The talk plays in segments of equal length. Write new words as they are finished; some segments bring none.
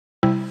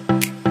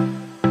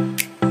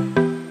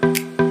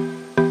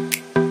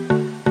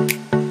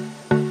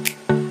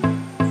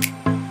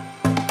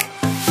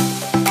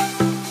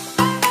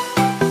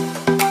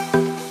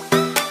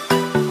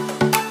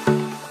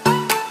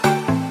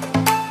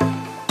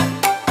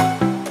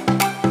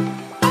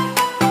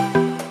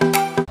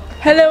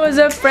Hello,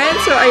 what's up friends?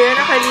 So ayun,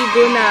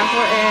 nakaligo na ako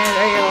and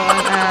ayun,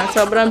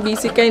 sobrang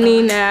busy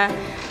kanina.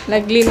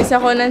 Naglinis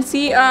ako ng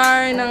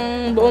CR,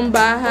 ng buong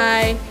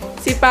bahay.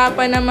 Si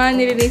Papa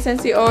naman, nilinisan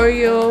si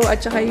Oreo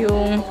at saka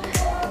yung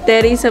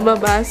terrain sa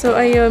baba. So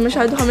ayun,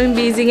 masyado kaming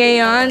busy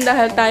ngayon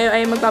dahil tayo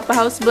ay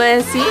magpapa-house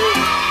blessing.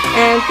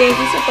 And thank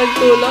you sa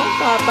pagtulong,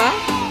 Papa.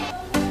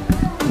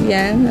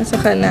 Yan, nasa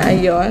ka na,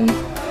 ayun.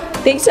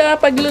 Thanks sa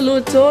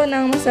pagluluto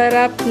ng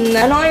masarap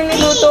na... Ano yung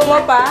niluto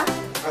mo pa?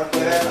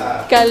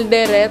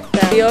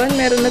 Caldereta. Yun,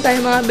 meron na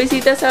tayong mga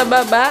bisita sa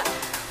baba.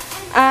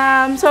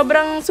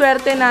 Sobrang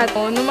swerte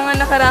natin. Noong mga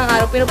nakaraang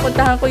araw,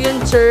 pinupuntahan ko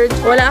yung church.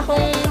 Wala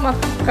akong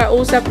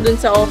makausap dun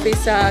sa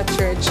office sa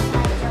church.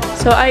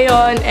 So,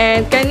 ayun.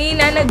 And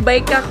kanina,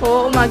 nag-bike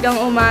ako.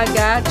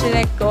 Umagang-umaga.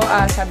 Chinek ko.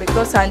 Sabi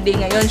ko, Sunday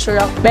ngayon.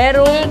 Sure ako.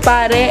 Merong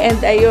pare. And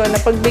ayun,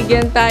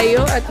 napagbigyan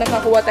tayo. At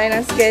nakakuha tayo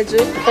ng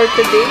schedule for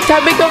today.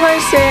 Sabi ko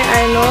kasi,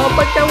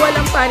 pagka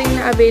walang paring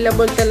na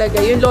available talaga,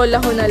 yung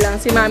lola ko na lang,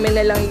 si mami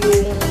na lang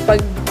yung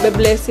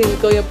pag-blessing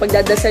ko, yung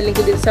pagdadasalin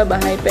ko dito sa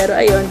bahay. Pero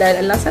ayun,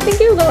 dahil Allah sa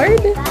thank you,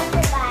 Lord.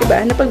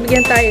 Diba?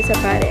 Napagbigyan tayo sa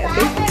pare.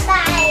 Okay?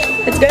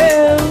 Let's go!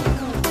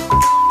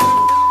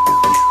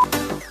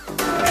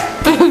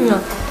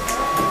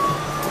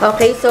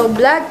 Okay, so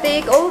vlog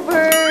take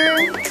over.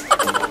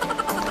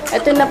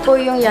 Ito na po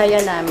yung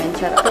yaya namin.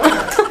 Charot.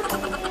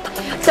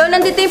 So,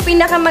 nandito yung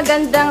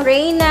pinakamagandang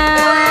Reyna.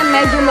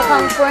 Medyo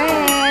mukhang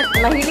kwet.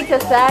 Mahilig sa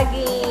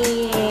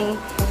saging.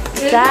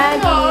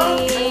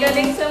 Saging.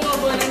 Galing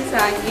sumubo ng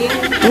saging.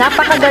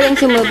 Napakagaling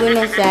sumubo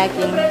ng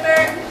saging.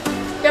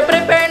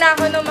 Prepare na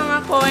ako ng mga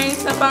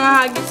coins sa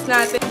pangahagis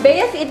natin.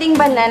 Bea's eating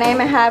banana. I'm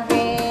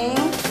having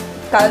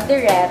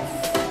calderette.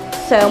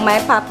 So, my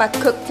papa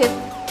cooked it.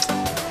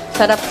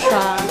 Sarap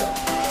siya.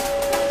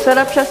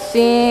 Sarap siya,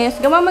 sis.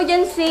 Gawa mo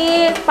dyan,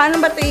 sis. Paano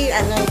ba ito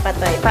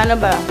ipatay? Paano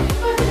ba?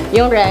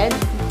 Yung red?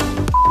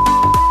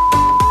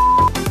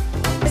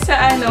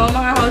 Sa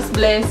mga house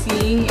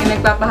blessing,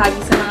 nagpapahagi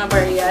sa mga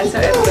barya.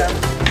 So,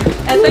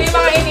 ito yung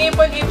mga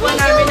iniipon-ipon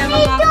namin ng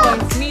mga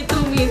coins. Me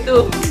too, me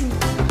too.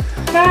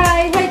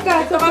 Hi! Hi,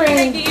 ka! So, kami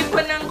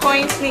nag-iipon ng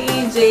coins ni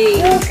EJ.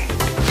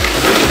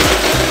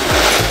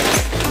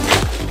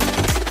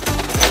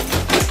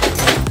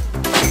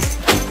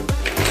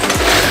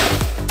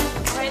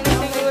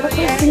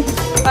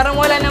 Parang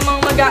wala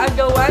namang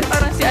mag-aagawan.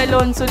 Parang si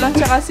Alonzo lang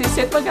tsaka si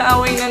Seth.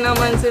 Mag-aaway na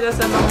naman sila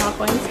sa mga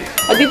coins.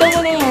 Dito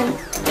mo na yan.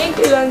 Thank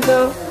you,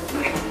 Alonzo.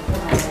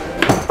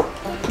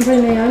 Iba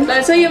na yan?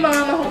 So, yung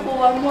mga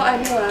makukuha mo,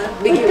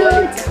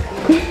 bigyan.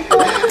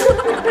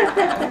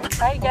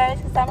 Hi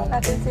guys, kasama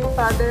natin si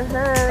Father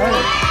Herb.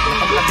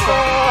 Thank you po.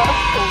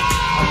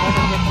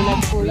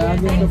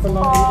 Ilang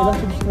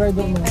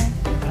subscriber mo?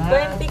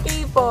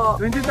 20K po.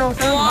 20,000?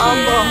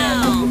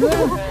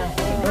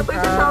 Ito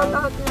yung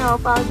shoutout niyo,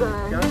 Father.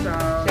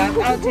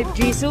 Shoutout si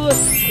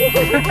Jesus!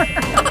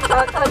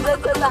 Shoutout dyan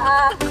sa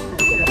taas.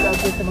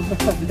 Shoutout sa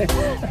magpapabless.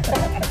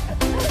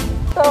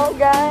 So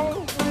guys,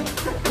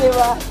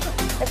 diba?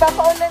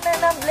 Nagpapaulan na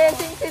ng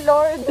blessing si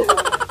Lord.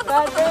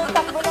 Father,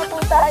 takbo na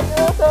po tayo.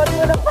 Sorry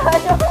mo na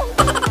tayo.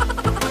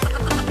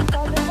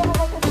 Father, baka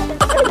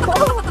magkasakit kayo.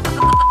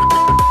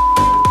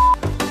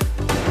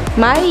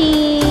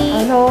 Mai!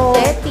 Ano?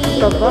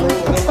 Teti!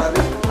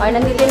 O,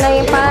 nandito na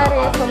yung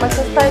pare. So,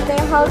 mag-start na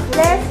yung house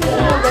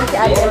blessing. Then si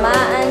Ate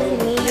Maan, si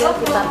Nio,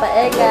 si Papa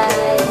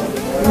Egay.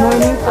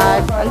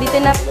 At nandito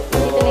na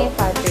yung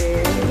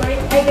father.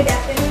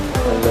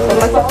 So,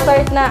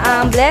 mag-start na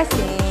ang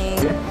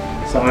blessing.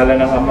 Sa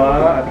ngalan ng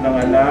Ama at ng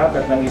Anak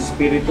at ng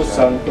Espiritu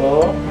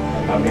Santo.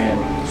 Amen.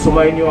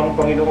 Sumayin niyo ang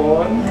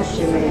Panginoon.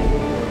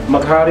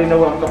 Maghari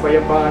nawa ang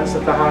kapayapaan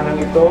sa tahanan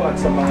ito at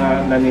sa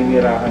mga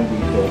naninirahan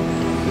dito.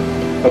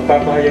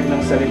 Pagpapahayag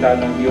ng salita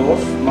ng Diyos.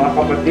 Mga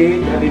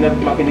kapatid, halina't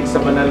makinig sa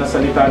banal na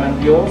salita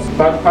ng Diyos.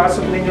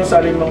 Pagpasok ninyo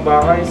sa alinmang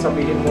bahay,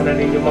 sabihin muna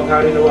ninyo,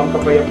 maghari nawa ang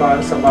kapayapaan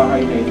sa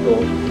bahay na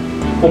ito.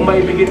 Kung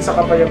maibigin sa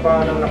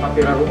kapayapaan ang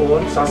nakatira roon,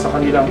 sa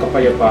kanilang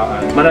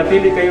kapayapaan.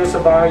 Manatili kayo sa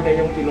bahay na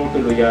inyong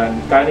tinutuluyan.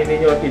 Kanin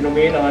ninyo at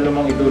inumin ang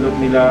anumang idulog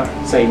nila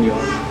sa inyo.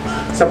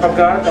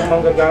 Sapagkat ang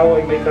manggagawa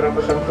ay may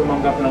karapatang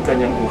tumanggap ng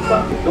kanyang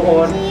upa.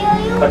 Doon,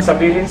 at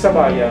sabihin sa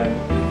bayan,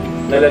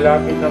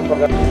 nalalapit ng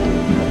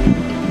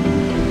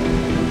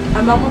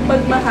Amang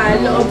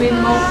mapagmahal,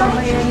 loobin mo ang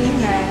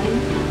pamayaningan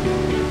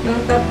ng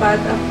tapat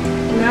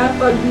na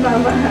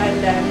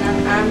pagmamahalan ng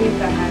aming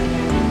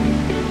tahanan.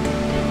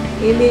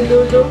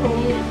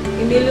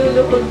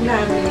 Iniluluhod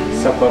namin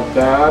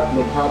sapagkat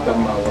lubha kang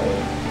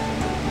mawain.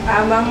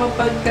 Amang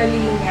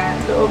mapagkalinga,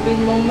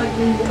 loobin mong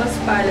maging bukas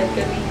palad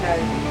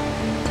kamihan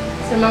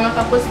sa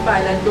mga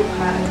kapuspalad,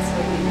 dukha at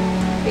sabi.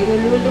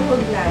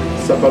 Iniluluhod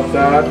namin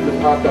sapagkat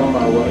lubha kang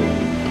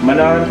mawain.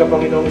 Manahan ka,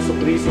 Panginoong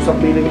Jesucristo, sa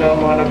piling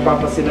ng mga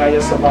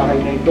nagpapasinaya sa bahay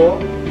na ito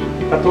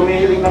at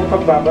humihiling ng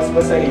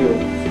pagbabasbas sa iyo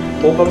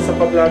upang sa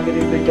paglagi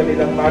dito ay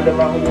kanilang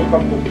madama ang iyong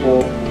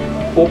pagpupok,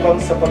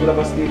 upang sa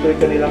paglabas dito ay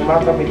kanilang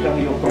makamit ang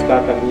iyong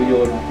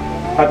pagtataguyod,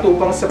 at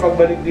upang sa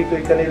pagbalik dito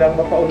ay kanilang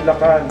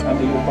mapaunlakan ang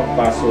iyong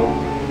pagpasok.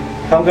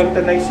 Hanggang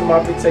tanay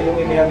sumapit sa iyong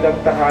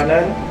inihandang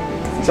tahanan,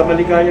 sa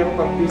maligayang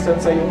pagpisan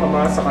sa iyong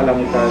Ama sa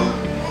kalangitan.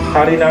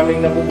 Hari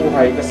naming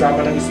nabubuhay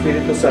kasama ng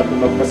Espiritu Santo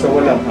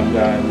magpasawalang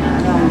hanggan.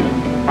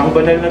 Ang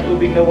banal na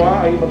tubig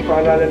nawa ay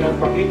magpaalala ng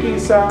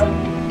pakikisa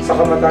sa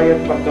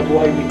kamatayan at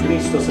pagkabuhay ni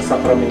Kristo sa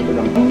sakramento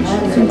ng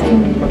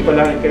Panginoon.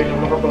 Magpalain kayo ng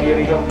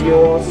makapangyarihang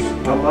Diyos,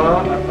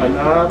 Ama at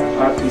Anak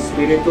at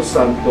Espiritu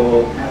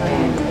Santo.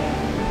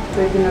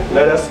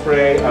 Let us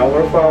pray.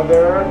 Our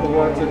Father,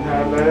 who art in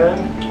heaven,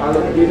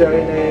 hallowed be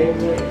thy name.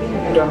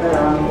 Thy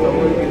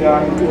will be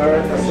done on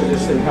earth as it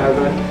is in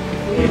heaven.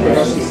 Give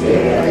us this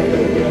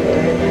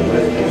day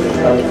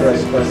our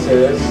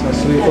trespasses,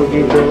 as we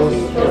forgive those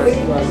who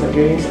trespass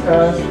against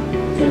us.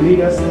 And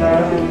lead us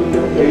not into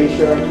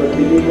temptation, but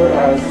deliver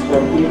us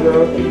from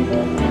evil.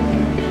 Amen.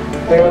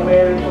 Hail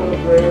Mary, full of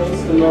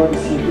grace, the Lord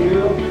is with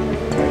you.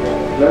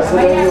 Blessed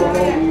are you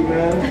among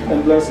women,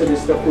 and blessed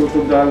is the fruit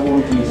of thy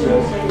womb,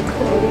 Jesus.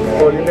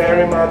 Holy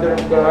Mary, Mother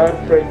of God,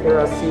 pray for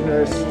us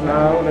sinners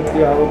now and at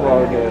the hour of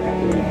our death.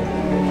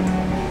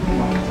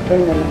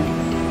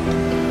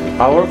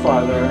 Our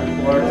Father,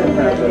 who art in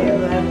heaven,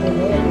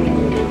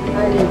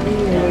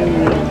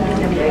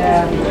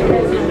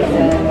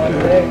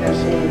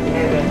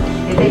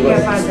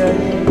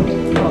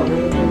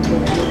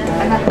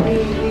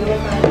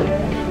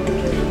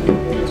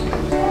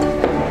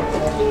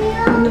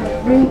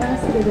 Bring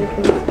us to the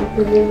faith,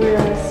 deliver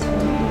us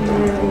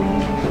from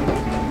evil.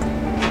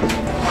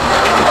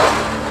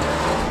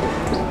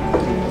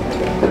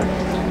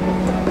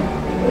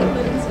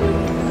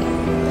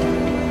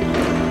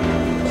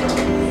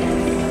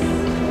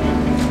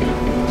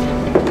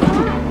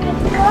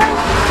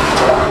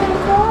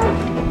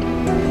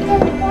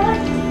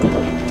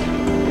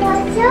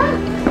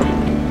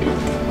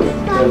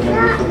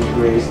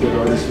 grace, the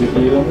Lord is with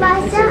you.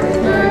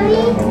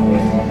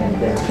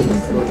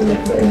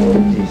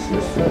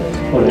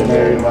 Holy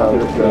Mary,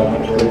 Mother of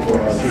God, pray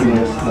for us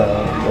sinners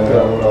now and at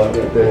our hour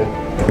of death.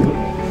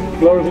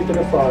 Glory be to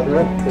the Father,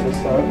 to the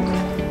Son,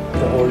 to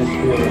the Holy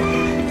Spirit.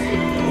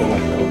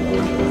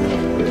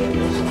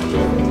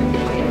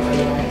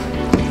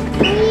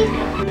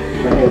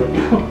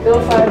 Go,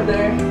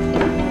 Father.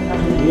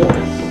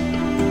 Yes.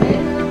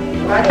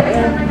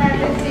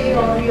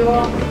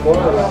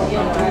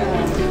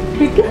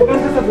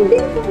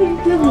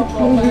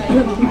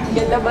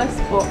 Labas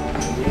po.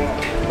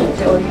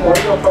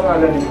 Ano ang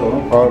pangalan nito?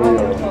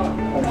 Oreo.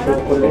 Ang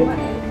chocolate.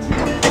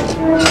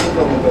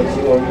 Ito mo ba si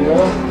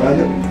Oreo?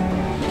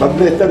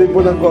 Magbenta rin po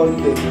ng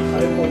konti.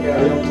 Ayaw po niya.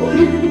 Ayaw po.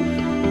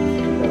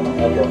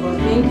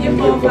 Thank you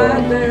po,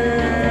 Father.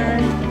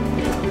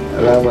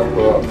 Salamat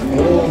po.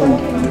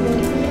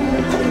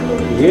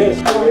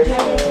 Yes.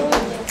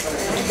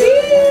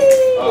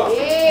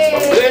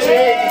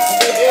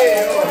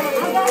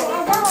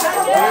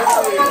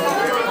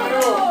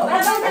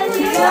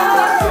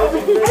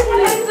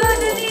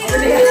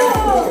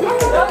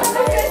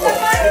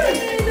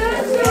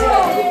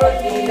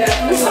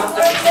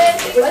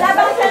 Wala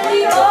bang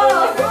 1,000?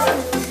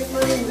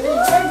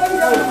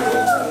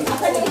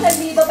 Asan yung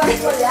 1,000 ba?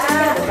 Wala.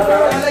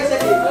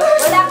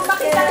 Wala akong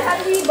makita ng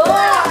 1,000.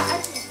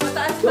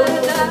 Mataas ba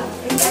na?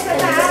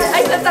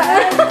 Ay, sa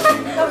taas.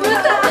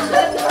 Mataas.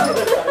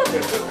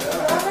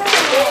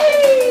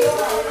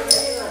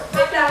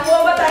 Wait lang, buwa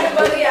ba tayo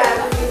barya?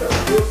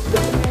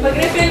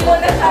 Mag-refill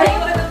muna tayo.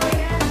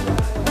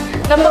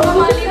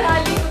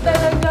 Napamamali-mali ko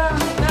talaga.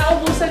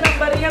 Naubusan ng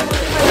barya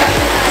kasi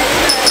malaki tayo.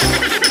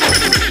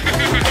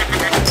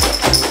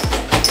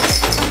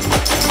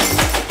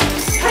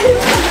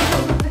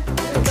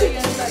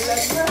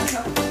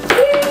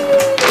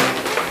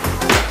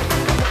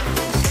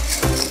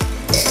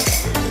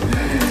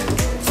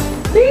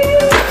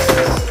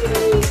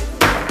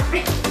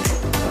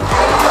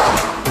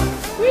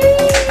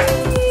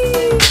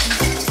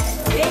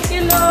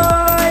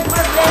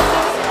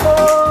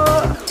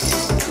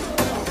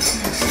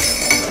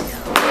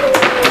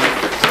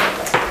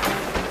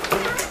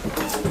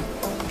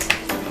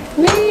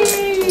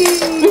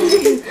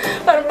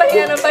 Parang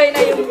pahinga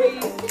na yung way.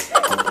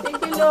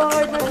 Thank you,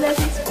 Lord. My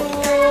blessings po.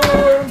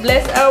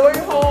 Bless our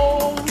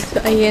home. So,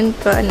 ayan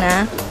po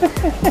na.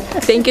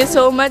 Thank you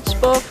so much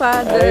po,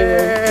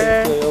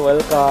 Father. Thank you.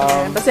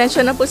 Welcome.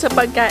 Pasensya na po sa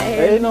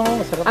pagkain. no,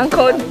 masarap. Ang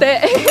konti.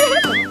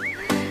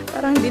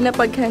 Parang hindi na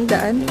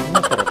paghandaan.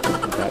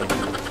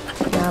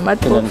 Salamat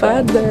po,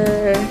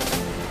 Father.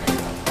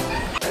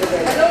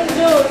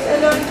 Alonzo'S.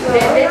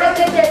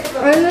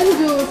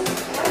 Alonzo'S.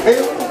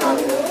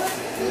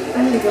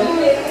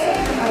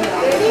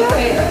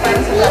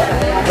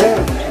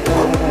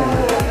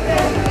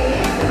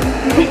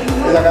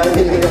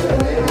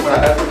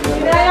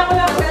 Kinaya ko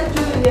lang ng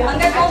Julia.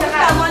 Hanggang kung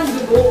tama ang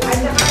dugo.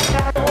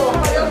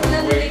 Parang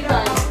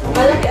nanilikan.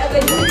 Malaki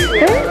agad yung dugo.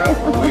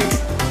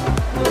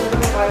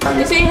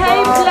 You say hi,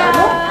 vlog!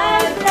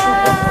 Hi,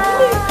 vlog!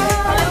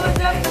 Hello,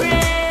 what's up,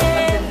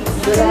 friends?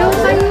 Hello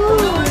kayo!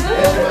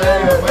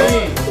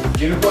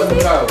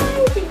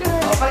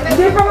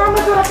 Hindi pa nga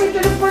masarap yung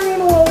telefon ni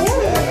mo.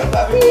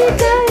 Hindi,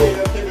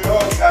 guys.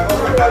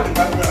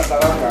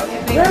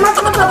 Mas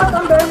masarap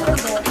ang burger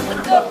mo.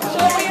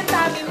 Show mo yung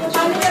tabi mo.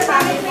 Show mo yung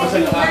tabi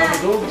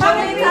mo.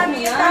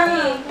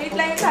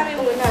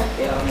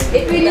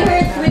 really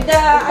hurts with the,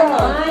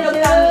 hinog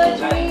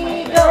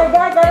tummy. Go!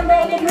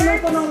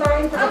 Nagluto ng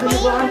lain sa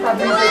kabilugan,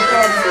 sabi ni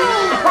Ken.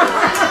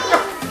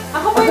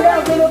 Ako po yung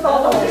nagluto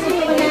ako. Kasi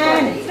mo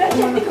yan.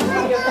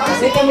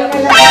 Kasi kami na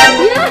lang.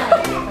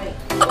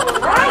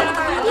 Ay!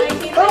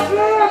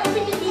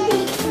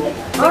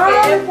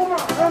 Ay!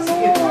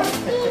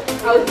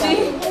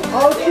 Ouchie!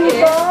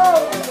 Ouchie ba?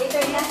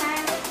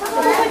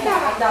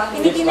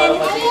 Hindi na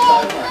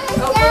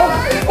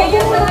Kaya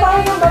mo na tayo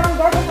ng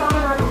barangay kasama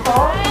natin to?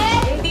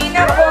 Hindi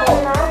na po.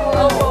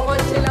 Opo,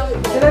 konti lang po.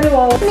 Sila ni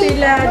Wow.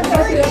 Sila, di ba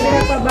sila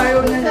pinapabayo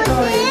ng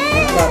toy?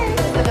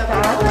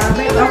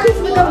 May office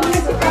mo daw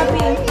niya si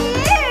Papi.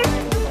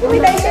 Hindi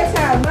tayo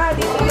kasama.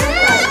 Dito na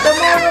pa.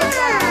 Tomorrow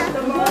ka.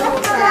 Tomorrow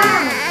ka.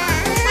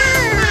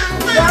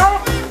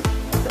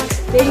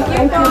 Thank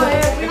you po,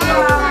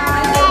 everyone.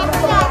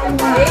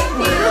 Thank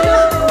you.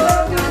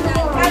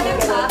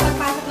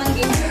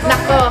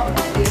 Nako.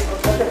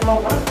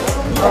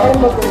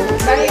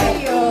 Bye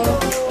kayo.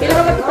 Kailan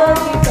ka matutulog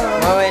dito?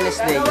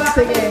 Wednesday.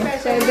 Sige,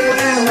 siyempre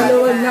na.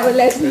 Maluwag na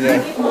ulit.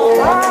 Sige.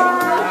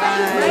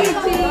 Bye,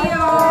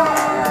 Tio.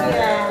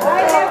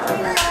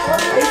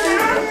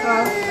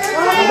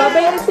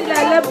 Babay na sila.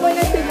 Love mo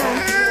na sila.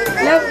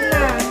 Love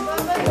na.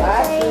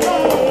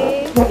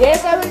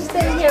 Yes, I will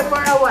stay here for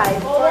a while.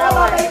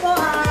 Bye-bye po,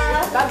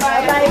 ha.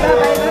 Bye-bye.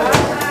 Bye-bye.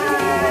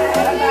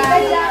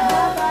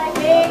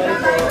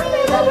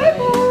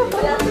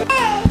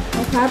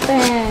 What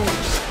happened?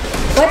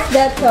 What's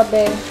that,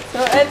 Sobe? So,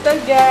 eto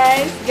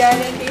guys,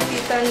 galing kay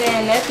Tita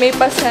Nenet. May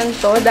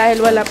pasanto dahil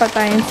wala pa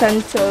tayong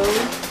santo.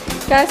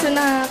 Kaso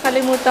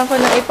nakakalimutan ko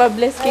na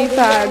ipa-bless kay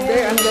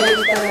Father. Ang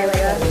galing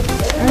talaga.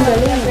 Ang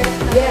galing.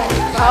 Yeah.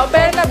 Oh,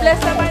 pero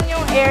na-bless naman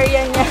yung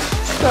area niya.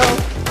 So,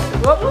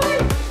 whoop.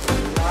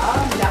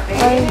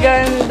 Ang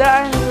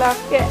ganda, ang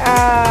laki.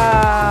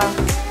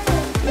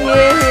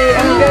 Yay,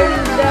 ang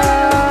ganda.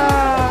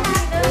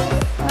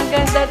 Ang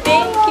ganda,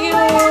 thank you.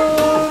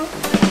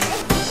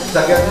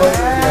 Sagad mo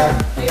yan.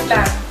 Wait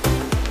lang.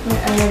 May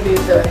ano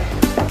dito eh.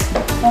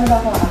 Ano ba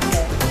ako ako?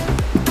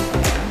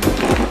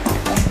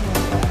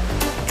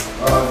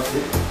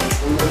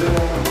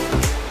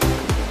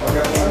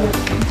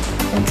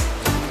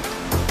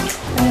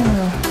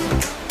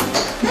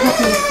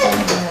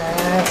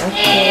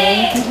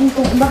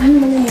 Baka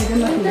naman yung medyo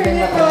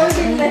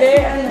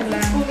Hindi, ano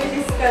lang.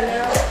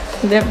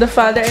 Hindi, of the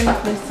Father and of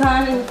the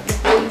Son and of the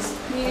Holy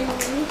Spirit.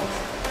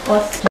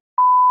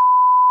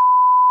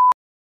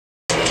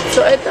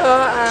 So, ito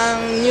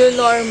ang new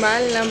normal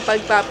ng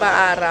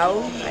pagpapaaraw.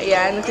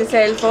 Ayan,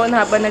 nagsi-cellphone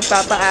habang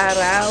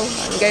nagpapaaraw.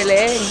 Ang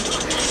galing.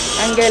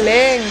 Ang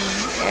galing.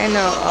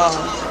 Ano, oh.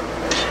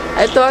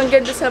 Ito ang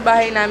ganda sa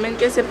bahay namin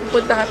kasi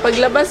pupunta ka,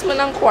 paglabas mo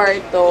ng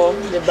kwarto,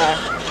 di ba?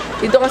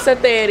 Dito ka sa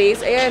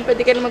terrace, ayan,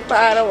 pwede ka na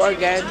magpaaraw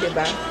agad, di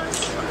ba?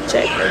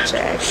 Check na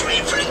check.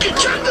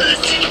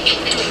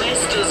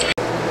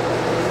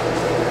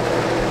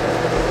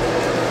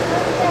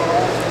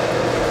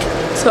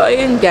 So,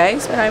 ayun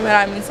guys,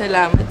 maraming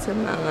salamat sa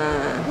mga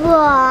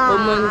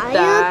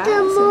pumunta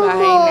sa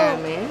bahay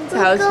namin, sa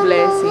House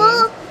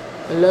Blessing.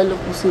 Lalo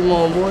po si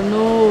Momo,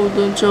 no,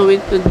 don't show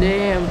it to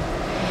them.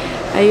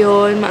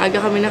 Ayun, maaga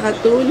kami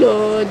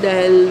nakatulog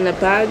dahil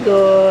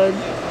napagod.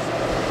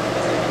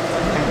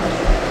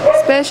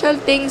 Special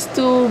thanks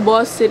to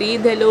Boss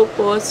Reed. Hello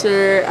po,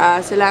 sir.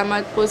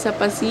 Salamat po sa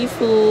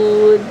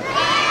pa-seafood.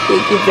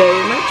 Thank you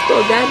very much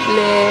po. God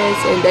bless.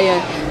 And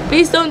ayan,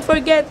 please don't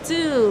forget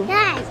to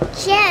Like,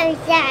 share,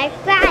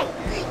 subscribe,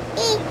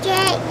 EJ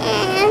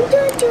and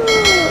Juju.